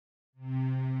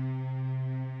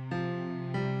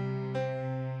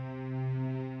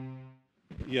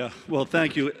Yeah, well,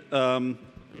 thank you.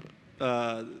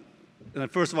 And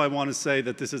first of all, I want to say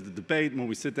that this is the debate. When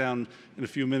we sit down in a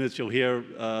few minutes, you'll hear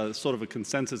sort of a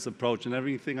consensus approach. And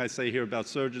everything I say here about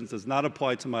surgeons does not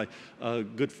apply to my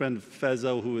good friend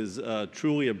Fezzo, who is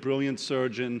truly a brilliant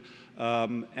surgeon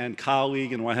and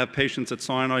colleague. And when I have patients at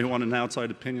Sinai who want an outside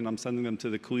opinion, I'm sending them to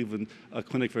the Cleveland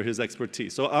Clinic for his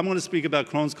expertise. So I'm going to speak about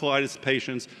Crohn's colitis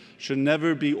patients should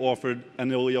never be offered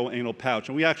an ileoanal pouch.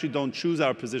 And we actually don't choose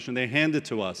our position. They hand it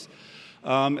to us.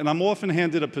 And I'm often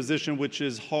handed a position which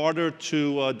is harder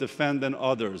to defend than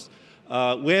others.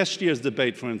 Last year's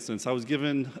debate, for instance, I was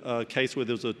given a case where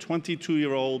there was a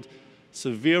 22-year-old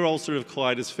severe ulcerative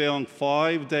colitis failing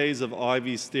 5 days of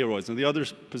IV steroids. And the other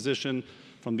position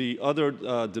from the other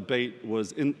debate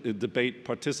was a debate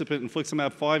participant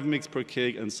infliximab 5 mg per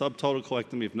kg and subtotal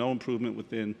colectomy if no improvement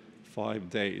within 5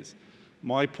 days.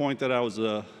 My point that I was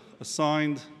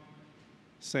assigned,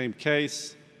 same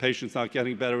case. Patient's not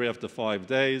getting better after 5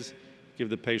 days,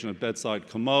 give the patient a bedside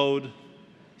commode,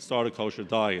 start a kosher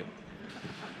diet.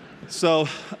 So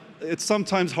it's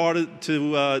sometimes harder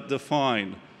to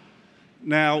define.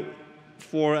 Now,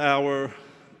 for our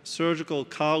surgical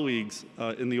colleagues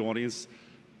in the audience,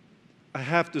 I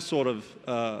have to sort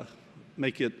of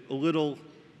make it a little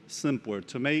simpler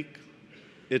to make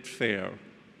it fair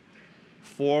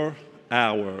for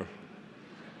our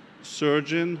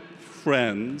surgeon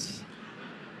friends.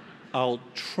 I'll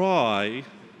try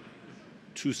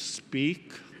to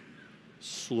speak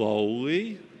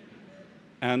slowly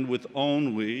and with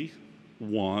only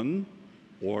 1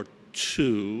 or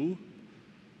 2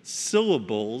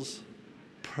 syllables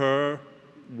per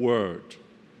word,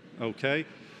 okay?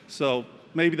 So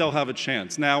maybe they'll have a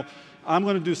chance. Now, I'm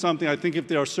going to do something, I think if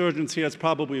there are surgeons here, it's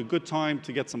probably a good time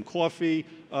to get some coffee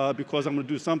because I'm going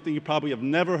to do something you probably have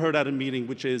never heard at a meeting,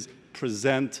 which is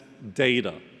present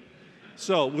data.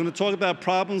 So we're going to talk about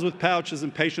problems with pouches in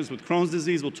patients with Crohn's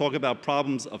disease. We'll talk about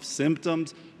problems of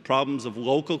symptoms, problems of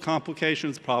local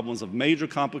complications, problems of major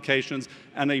complications,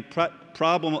 and a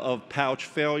problem of pouch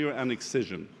failure and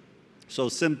excision. So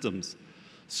symptoms.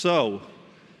 So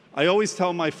I always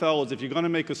tell my fellows, if you're going to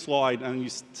make a slide and you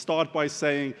start by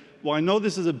saying, well, I know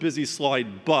this is a busy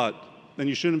slide, but then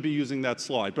you shouldn't be using that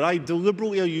slide. But I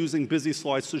deliberately are using busy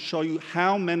slides to show you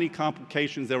how many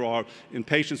complications there are in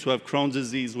patients who have Crohn's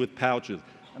disease with pouches.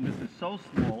 And this is so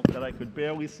small that I could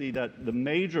barely see that the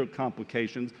major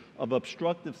complications of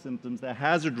obstructive symptoms, the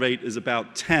hazard rate is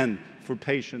about 10 for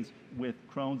patients with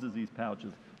Crohn's disease pouches.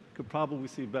 You could probably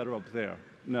see better up there.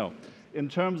 No. In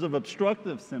terms of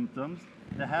obstructive symptoms,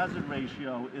 the hazard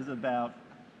ratio is about,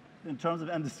 in terms of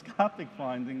endoscopic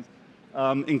findings,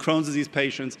 in Crohn's disease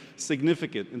patients,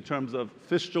 significant in terms of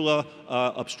fistula,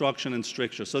 obstruction, and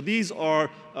stricture. So these are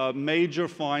major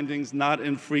findings, not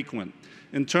infrequent.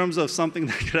 In terms of something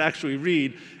that I could actually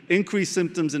read, increased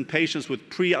symptoms in patients with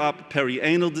pre-op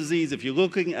perianal disease. If you're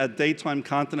looking at daytime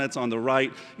continence on the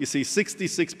right, you see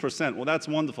 66%. Well, that's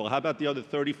wonderful. How about the other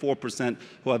 34%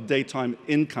 who have daytime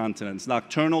incontinence?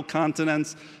 Nocturnal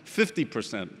continence,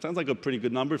 50%. Sounds like a pretty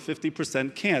good number.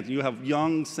 50% can't. You have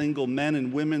young, single men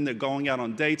and women. They're going out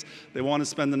on dates. They want to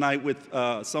spend the night with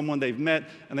someone they've met,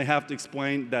 and they have to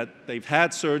explain that they've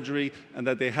had surgery and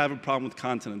that they have a problem with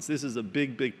continence. This is a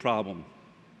big, big problem.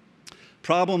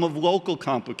 Problem of local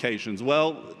complications.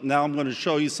 Well, now I'm going to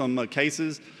show you some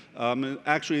cases.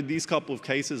 Actually, these couple of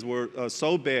cases were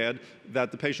so bad that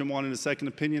the patient wanted a second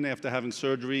opinion after having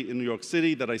surgery in New York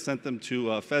City that I sent them to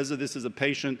Fezza. This is a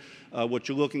patient. What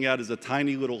you're looking at is a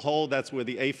tiny little hole. That's where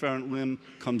the afferent limb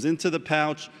comes into the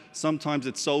pouch. Sometimes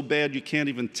it's so bad you can't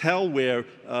even tell where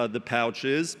the pouch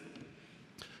is,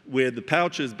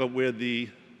 but where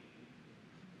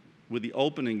the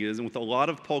opening is, and with a lot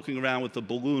of poking around with the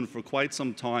balloon for quite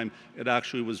some time, it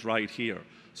actually was right here.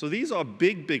 So these are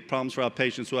big, big problems for our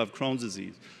patients who have Crohn's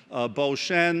disease. Bo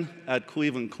Shen at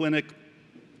Cleveland Clinic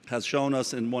has shown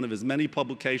us in one of his many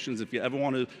publications, if you ever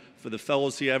want to, for the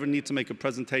fellows here, ever need to make a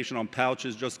presentation on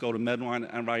pouches, just go to Medline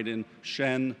and write in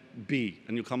Shen B,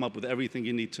 and you'll come up with everything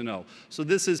you need to know. So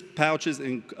this is pouches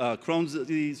in Crohn's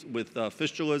disease with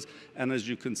fistulas, and as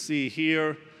you can see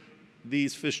here,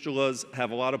 these fistulas have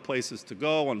a lot of places to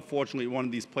go. Unfortunately, one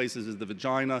of these places is the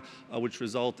vagina, which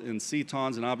result in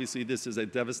cetons, and obviously this is a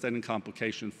devastating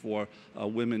complication for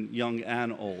women, young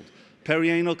and old.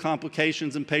 Perianal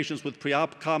complications in patients with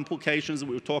pre-op complications.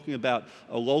 We were talking about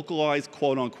a localized,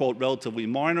 quote-unquote, relatively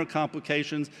minor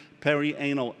complications.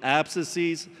 Perianal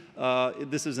abscesses.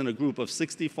 This is in a group of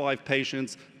 65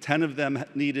 patients. 10 of them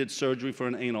needed surgery for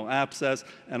an anal abscess.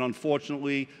 And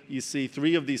unfortunately, you see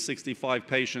 3 of these 65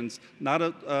 patients, not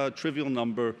a trivial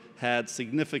number, had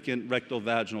significant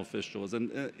rectal-vaginal fistulas.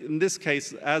 And in this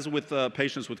case, as with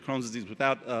patients with Crohn's disease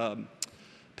without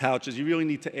pouches, you really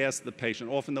need to ask the patient.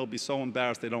 Often they'll be so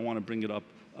embarrassed they don't want to bring it up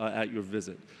at your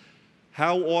visit.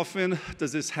 How often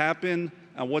does this happen,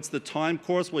 and what's the time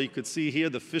course? Well, you could see here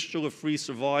the fistula-free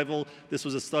survival. This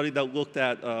was a study that looked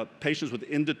at patients with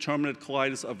indeterminate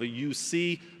colitis of a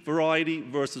UC variety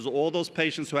versus all those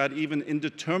patients who had even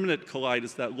indeterminate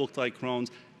colitis that looked like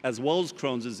Crohn's, as well as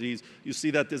Crohn's disease. You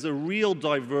see that there's a real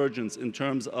divergence in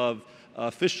terms of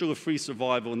fistula-free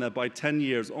survival, and that by 10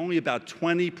 years, only about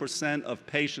 20% of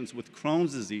patients with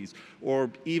Crohn's disease, or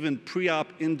even pre-op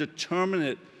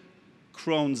indeterminate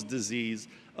Crohn's disease,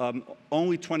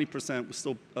 only 20% was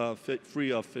still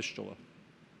free of fistula.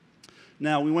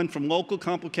 Now, we went from local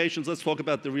complications. Let's talk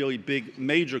about the really big,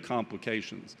 major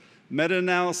complications.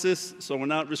 Meta-analysis, so we're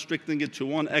not restricting it to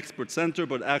one expert center,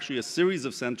 but actually a series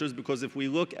of centers, because if we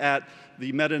look at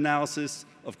the meta-analysis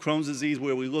of Crohn's disease,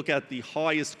 where we look at the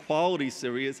highest quality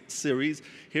series,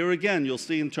 here again, you'll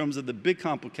see in terms of the big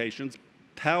complications,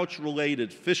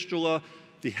 pouch-related fistula,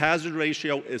 the hazard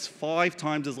ratio is 5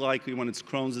 times as likely when it's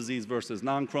Crohn's disease versus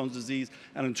non-Crohn's disease,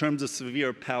 and in terms of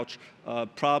severe pouch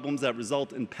problems that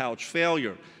result in pouch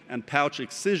failure and pouch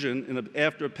excision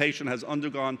after a patient has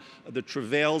undergone the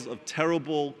travails of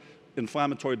terrible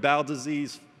inflammatory bowel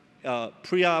disease,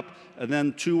 pre-op, and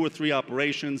then 2 or 3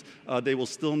 operations, they will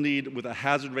still need, with a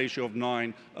hazard ratio of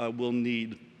 9, will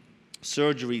need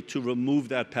surgery to remove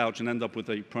that pouch and end up with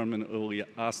a permanent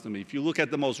ileostomy. If you look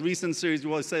at the most recent series, you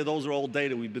always say those are old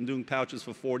data. We've been doing pouches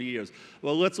for 40 years.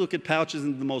 Well, let's look at pouches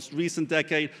in the most recent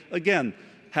decade. Again,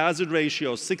 hazard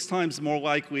ratio 6 times more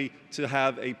likely to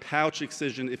have a pouch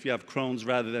excision if you have Crohn's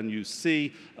rather than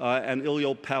UC, and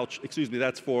ileal pouch,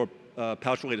 that's for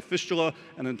pouch-related fistula,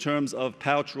 and in terms of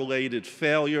pouch-related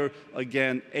failure,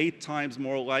 again, 8 times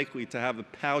more likely to have a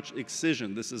pouch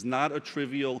excision. This is not a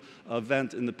trivial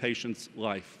event in the patient's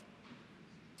life.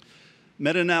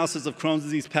 Meta-analysis of Crohn's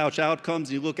disease pouch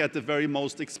outcomes, you look at the very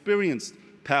most experienced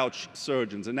pouch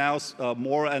surgeons. And now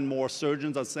more and more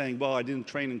surgeons are saying, well, I didn't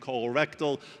train in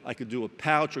colorectal, I could do a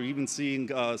pouch, or even seeing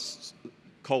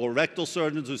colorectal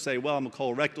surgeons who say, well, I'm a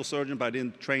colorectal surgeon, but I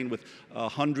didn't train with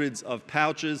hundreds of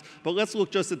pouches. But let's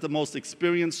look just at the most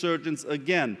experienced surgeons.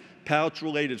 Again,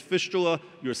 pouch-related fistula,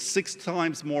 you're 6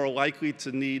 times more likely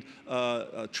to need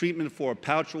treatment for a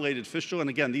pouch-related fistula. And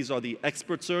again, these are the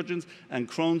expert surgeons. And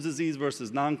Crohn's disease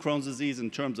versus non-Crohn's disease in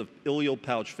terms of ileal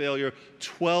pouch failure,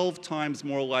 12 times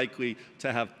more likely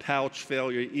to have pouch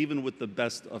failure, even with the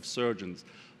best of surgeons.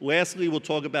 Lastly, we'll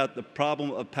talk about the problem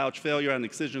of pouch failure and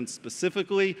excision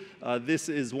specifically. This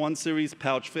is one series,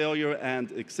 pouch failure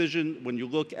and excision. When you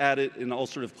look at it in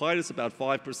ulcerative colitis, about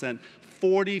 5%,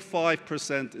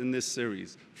 45% in this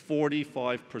series,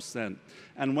 45%.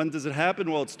 And when does it happen?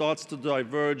 Well, it starts to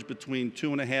diverge between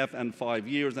 2.5 and 5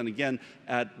 years. And again,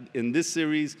 in this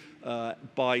series,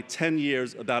 by 10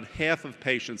 years, about half of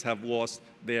patients have lost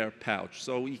their pouch.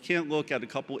 So you can't look at a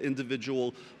couple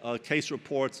individual case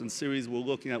reports and series. We're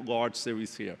looking at large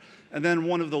series here. And then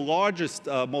one of the largest,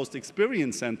 most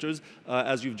experienced centers,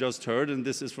 as you've just heard, and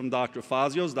this is from Dr.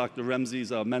 Fazios, Dr.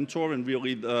 Remzi's mentor, and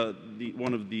really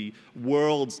one of the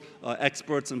world's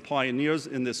experts and pioneers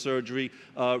in this surgery.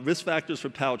 Risk factors for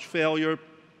pouch failure.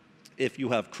 If you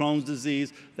have Crohn's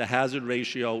disease, the hazard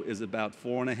ratio is about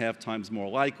 4.5 times more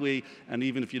likely. And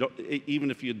even if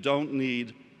you don't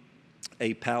need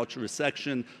a pouch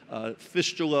resection,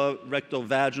 fistula,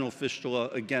 recto-vaginal fistula,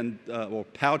 again, or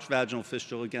pouch-vaginal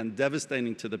fistula, again,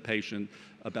 devastating to the patient,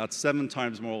 about 7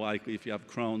 times more likely if you have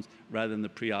Crohn's rather than the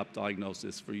pre-op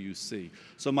diagnosis for UC.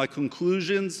 So my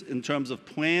conclusions in terms of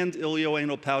planned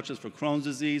ileoanal pouches for Crohn's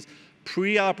disease,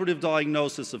 preoperative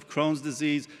diagnosis of Crohn's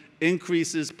disease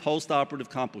increases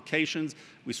post-operative complications.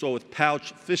 We saw with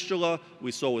pouch fistula,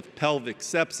 we saw with pelvic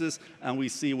sepsis, and we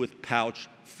see with pouch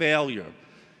failure.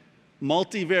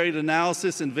 Multivariate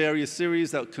analysis in various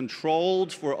series that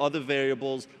controlled for other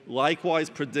variables likewise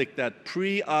predict that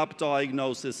pre-op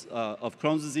diagnosis of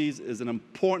Crohn's disease is an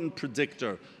important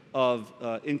predictor of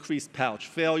increased pouch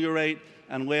failure rate.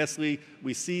 And lastly,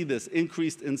 we see this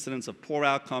increased incidence of poor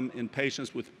outcome in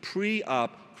patients with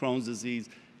pre-op Crohn's disease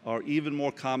are even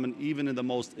more common, even in the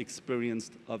most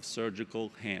experienced of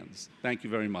surgical hands. Thank you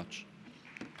very much.